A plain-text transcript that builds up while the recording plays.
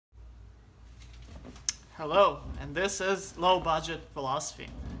Hello, and this is Low Budget Philosophy.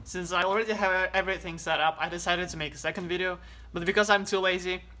 Since I already have everything set up, I decided to make a second video, but because I'm too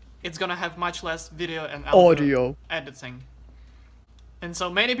lazy, it's gonna have much less video and audio editing. And so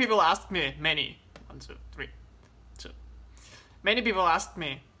many people asked me, many people asked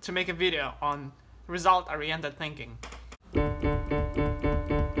me to make a video on result-oriented thinking.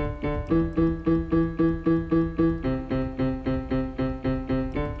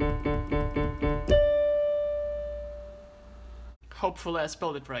 Hopefully I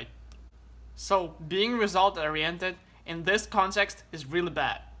spelled it right. So, being result-oriented in this context is really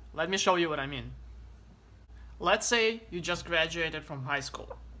bad. Let me show you what I mean. Let's say you just graduated from high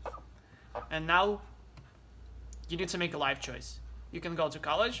school, and now you need to make a life choice. You can go to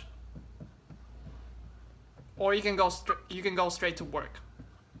college, or you can go straight to work.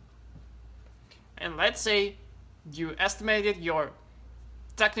 And let's say you estimated your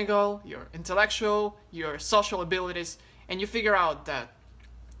technical, your intellectual, your social abilities, and you figure out that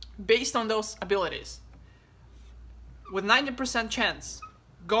based on those abilities, with 90% chance,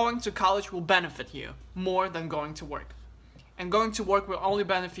 going to college will benefit you more than going to work. And going to work will only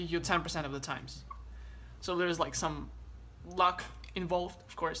benefit you 10% of the times. So there's like some luck involved,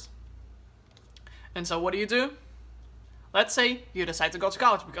 of course. And so what do? Let's say you decide to go to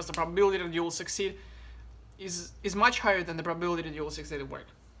college because the probability that you will succeed is much higher than the probability that you will succeed at work.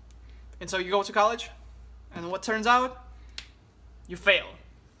 And so you go to college, and what turns out? You fail.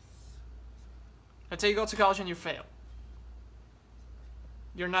 Let's say you go to college and you fail.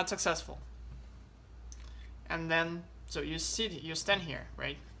 You're not successful. And then, so you stand here,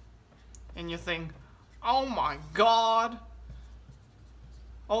 right? And you think, oh my god,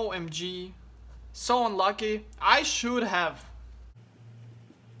 OMG, so unlucky, I should have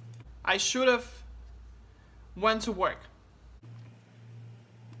went to work,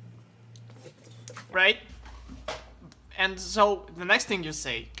 right? And so the next thing you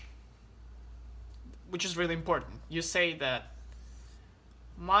say, which is really important, you say that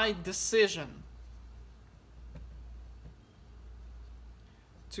my decision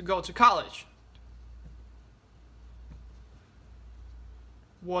to go to college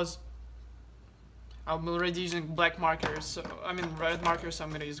was, I'm already using black markers, so red markers, so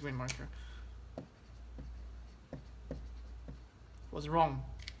I'm gonna use green marker. Was wrong.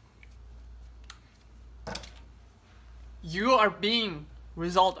 You are being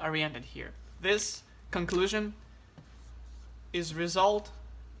result-oriented here. This conclusion is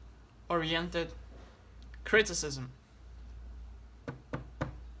result-oriented criticism.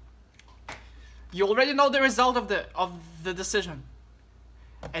 You already know the result of the decision.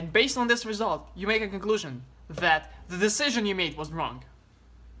 And based on this result, you make a conclusion that the decision you made was wrong.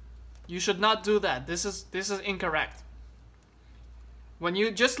 You should not do that. This is incorrect. When you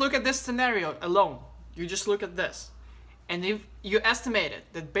just look at this scenario alone, you just look at this, and if you estimated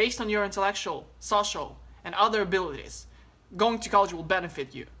that based on your intellectual, social, and other abilities, going to college will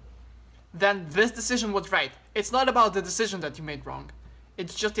benefit you, then this decision was right. It's not about the decision that you made wrong.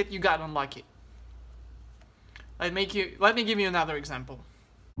 It's just that you got unlucky. Let me give you another example.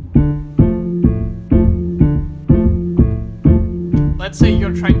 Let's say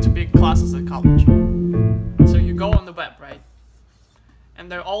you're trying to pick classes at college. So you go on the web, right?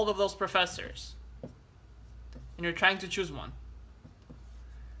 And there are all of those professors. And you're trying to choose one.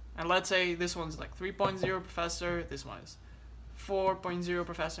 And let's say this one's like 3.0 professor, this one is 4.0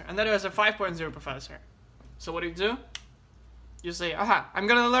 professor, and then there's a 5.0 professor. So what do? You say, aha, I'm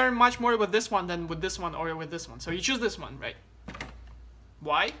gonna learn much more with this one than with this one or with this one. So you choose this one, right?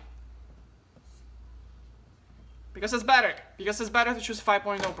 Why? Because it's better. Because it's better to choose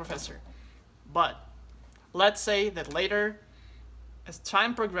 5.0 professor. But let's say that later, as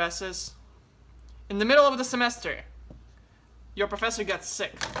time progresses, in the middle of the semester, your professor gets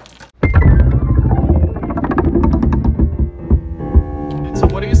sick. And so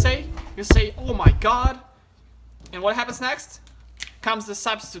what do? You say, oh my god. And what happens next? Comes the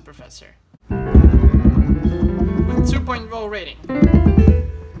substitute professor. With 2.0 rating.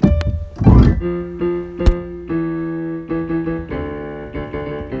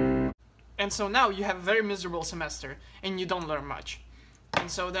 And so now you have a very miserable semester and you don't learn much. And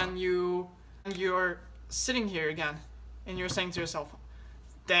so then you're sitting here again and you're saying to yourself,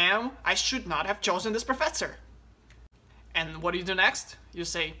 damn, I should not have chosen this professor. And what do next? You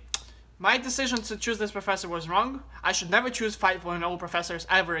say, my decision to choose this professor was wrong. I should never choose 5.0 professors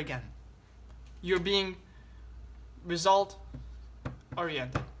ever again. You're being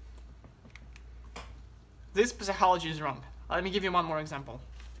result-oriented. This psychology is wrong. Let me give you one more example.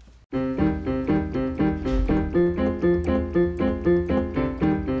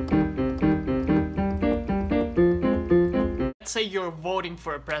 say you're voting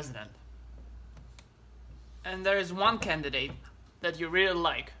for a president, and there is one candidate that you really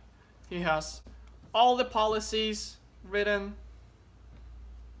like. He has all the policies written.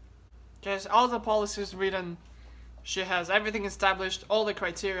 She has all the policies written. She has everything established, all the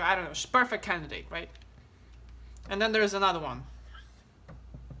criteria. I don't know. She's perfect candidate, right? And then there's another one,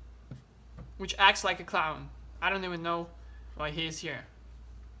 which acts like a clown. I don't even know why he is here.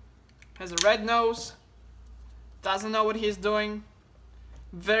 Has a red nose. Doesn't know what he's doing.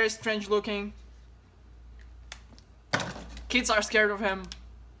 Very strange looking. Kids are scared of him.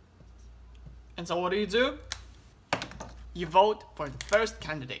 And so what do? You vote for the first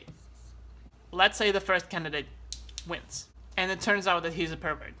candidate. Let's say the first candidate wins. And it turns out that he's a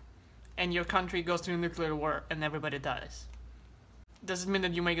pervert. And your country goes to a nuclear war and everybody dies. Does it mean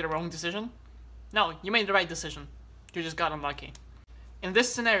that you made a wrong decision? No, you made the right decision. You just got unlucky. In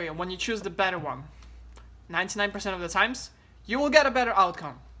this scenario, when you choose the better one, 99% of the times, you will get a better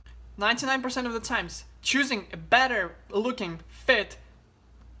outcome. 99% of the times, choosing a better looking, fit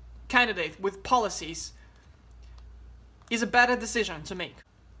candidate with policies is a better decision to make.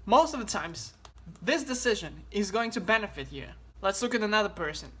 Most of the times, this decision is going to benefit you. Let's look at another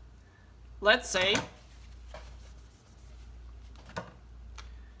person. Let's say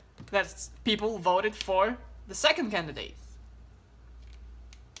that people voted for the second candidate.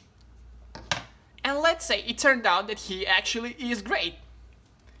 And let's say it turned out that he actually is great.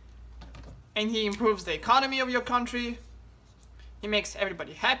 And he improves the economy of your country. He makes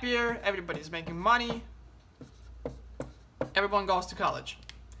everybody happier, everybody's making money. Everyone goes to college.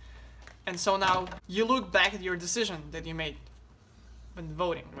 And so now you look back at your decision that you made when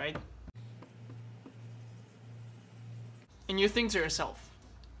voting, right? And you think to yourself,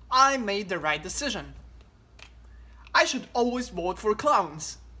 I made the right decision. I should always vote for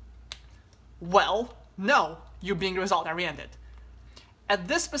clowns. Well, no, you're being result-oriented. At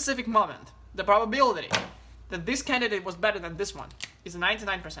this specific moment, the probability that this candidate was better than this one is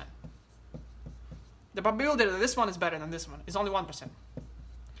 99%. The probability that this one is better than this one is only 1%.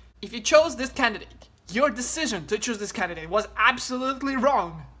 If you chose this candidate, your decision to choose this candidate was absolutely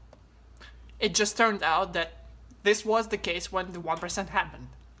wrong. It just turned out that this was the case when the 1% happened.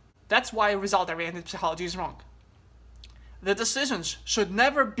 That's why result-oriented psychology is wrong. The decisions should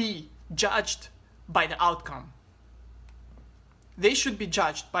never be judged by the outcome. They should be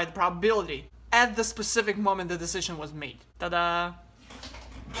judged by the probability at the specific moment the decision was made. Ta-da!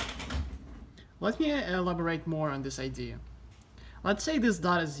 Let me elaborate more on this idea. Let's say this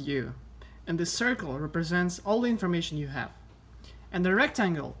dot is you, and this circle represents all the information you have. And the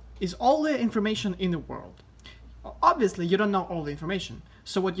rectangle is all the information in the world. Obviously, you don't know all the information.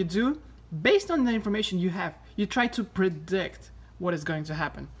 So what you do, based on the information you have, you try to predict what is going to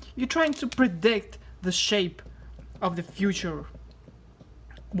happen. You're trying to predict the shape of the future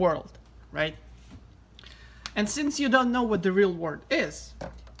world, right? And since you don't know what the real world is,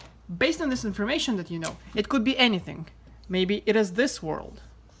 based on this information that you know, it could be anything. Maybe it is this world.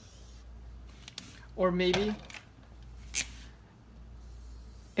 Or maybe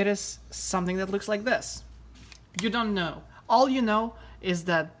it is something that looks like this. You don't know. All you know is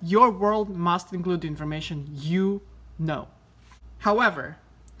that your world must include the information you know. However,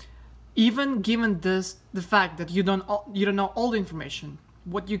 even given the fact that you don't know all the information,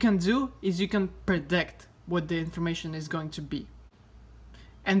 what you can do is you can predict what the information is going to be.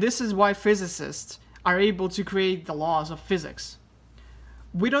 And this is why physicists are able to create the laws of physics.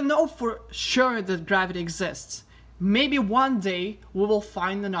 We don't know for sure that gravity exists. Maybe one day we will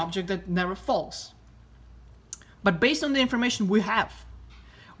find an object that never falls. But based on the information we have,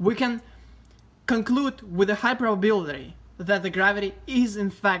 we can conclude with a high probability that the gravity is in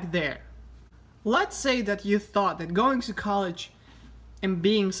fact there. Let's say that you thought that going to college and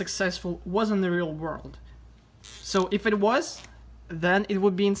being successful was in the real world. So if it was, then it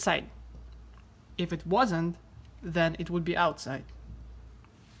would be inside. If it wasn't, then it would be outside.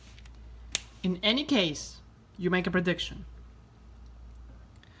 In any case, you make a prediction.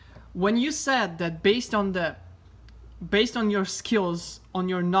 When you said that based on your skills, on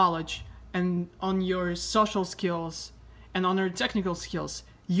your knowledge, and on your social skills, and on your technical skills,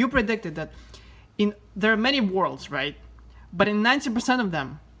 you predicted that there are many worlds, right? But in 90% of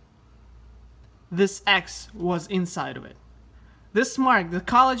them, this X was inside of it. This mark, the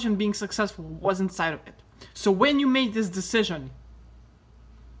college and being successful, was inside of it. So when you made this decision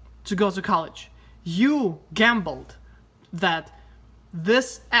to go to college, you gambled that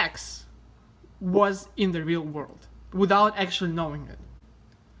this X was in the real world without actually knowing it.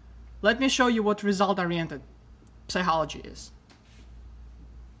 Let me show you what result-oriented psychology is.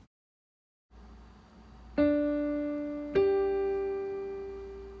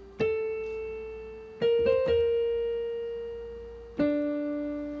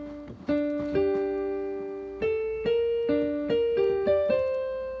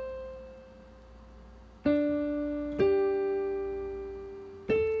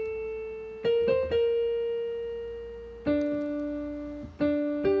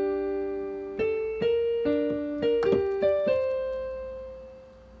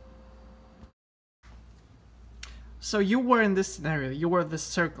 So you were in this scenario, you were this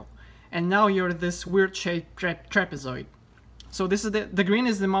circle, and now you're this weird shaped trapezoid. So this is the green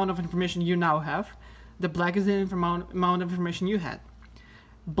is the amount of information you now have, the black is the amount of information you had.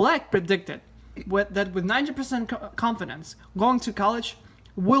 Black predicted that with 90% confidence, going to college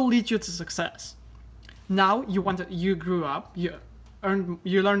will lead you to success. Now you grew up, you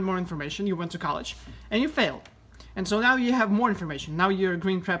learned more information, you went to college, and you failed. And so now you have more information. Now you're a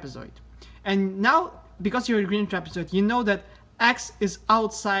green trapezoid. And now, because you're a green trapezoid, you know that X is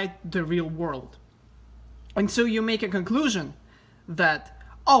outside the real world. And so you make a conclusion that,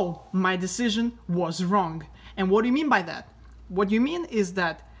 oh, my decision was wrong. And what do you mean by that? What you mean is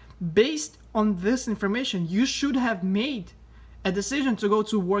that based on this information, you should have made a decision to go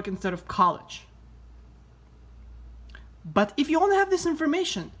to work instead of college. But if you only have this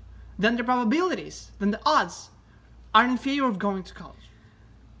information, then the probabilities, then the odds are in favor of going to college.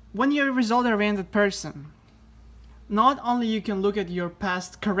 When you're a result-oriented person, not only you can look at your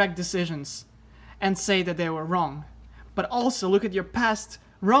past correct decisions and say that they were wrong, but also look at your past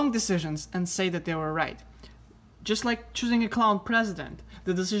wrong decisions and say that they were right. Just like choosing a clown president,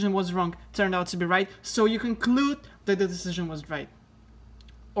 the decision was wrong, turned out to be right, so you conclude that the decision was right.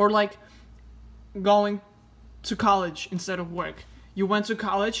 Or like going to college instead of work. You went to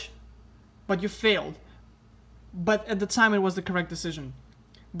college, but you failed. But at the time it was the correct decision.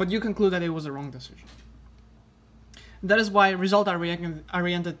 But you conclude that it was a wrong decision. That is why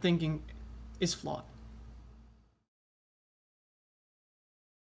result-oriented thinking is flawed.